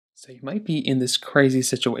So you might be in this crazy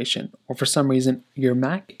situation, or for some reason, your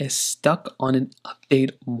Mac is stuck on an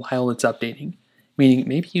update while it's updating. Meaning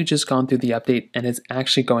maybe you just gone through the update and it's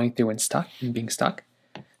actually going through and stuck and being stuck.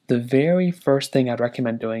 The very first thing I'd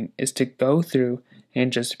recommend doing is to go through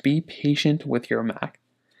and just be patient with your Mac.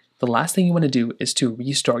 The last thing you want to do is to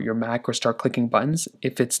restart your Mac or start clicking buttons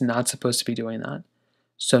if it's not supposed to be doing that.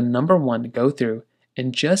 So number one, go through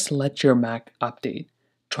and just let your Mac update.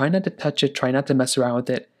 Try not to touch it, try not to mess around with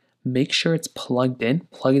it. Make sure it's plugged in,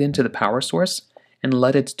 plug it into the power source, and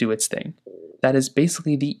let it do its thing. That is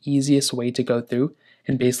basically the easiest way to go through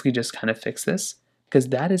and basically just kind of fix this, because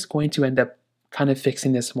that is going to end up kind of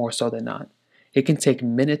fixing this more so than not. It can take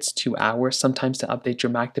minutes to hours sometimes to update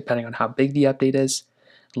your Mac depending on how big the update is.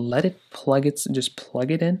 Let it just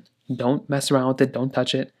plug it in. Don't mess around with it, don't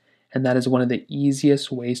touch it. And that is one of the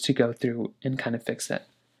easiest ways to go through and kind of fix it.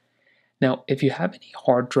 Now, if you have any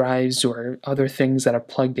hard drives or other things that are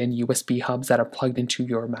plugged in, USB hubs that are plugged into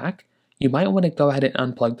your Mac, you might want to go ahead and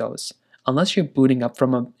unplug those. Unless you're booting up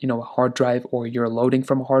from a hard drive or you're loading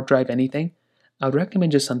from a hard drive, anything, I would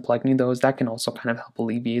recommend just unplugging those. That can also kind of help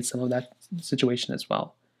alleviate some of that situation as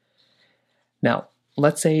well. Now,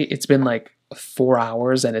 let's say it's been like 4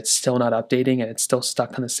 hours and it's still not updating and it's still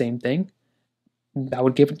stuck on the same thing. That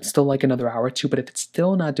would give it still like another hour or two, but if it's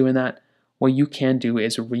still not doing that, what you can do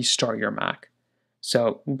is restart your Mac.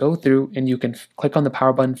 So go through and you can click on the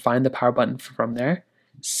power button, find the power button from there,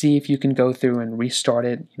 see if you can go through and restart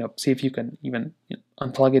it, see if you can even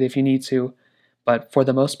unplug it if you need to. But for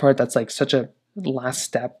the most part, that's like such a last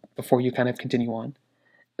step before you kind of continue on.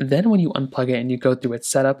 Then when you unplug it and you go through its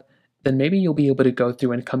setup, then maybe you'll be able to go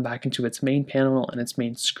through and come back into its main panel and its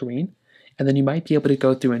main screen. And then you might be able to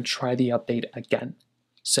go through and try the update again.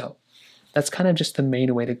 So that's kind of just the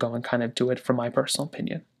main way to go and kind of do it from my personal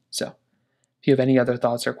opinion. So if you have any other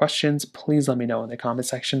thoughts or questions, please let me know in the comment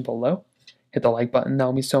section below. Hit the like button, that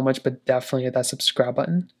would mean so much, but definitely hit that subscribe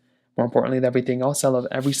button. More importantly than everything else, I love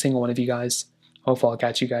every single one of you guys. Hopefully I'll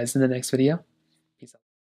catch you guys in the next video.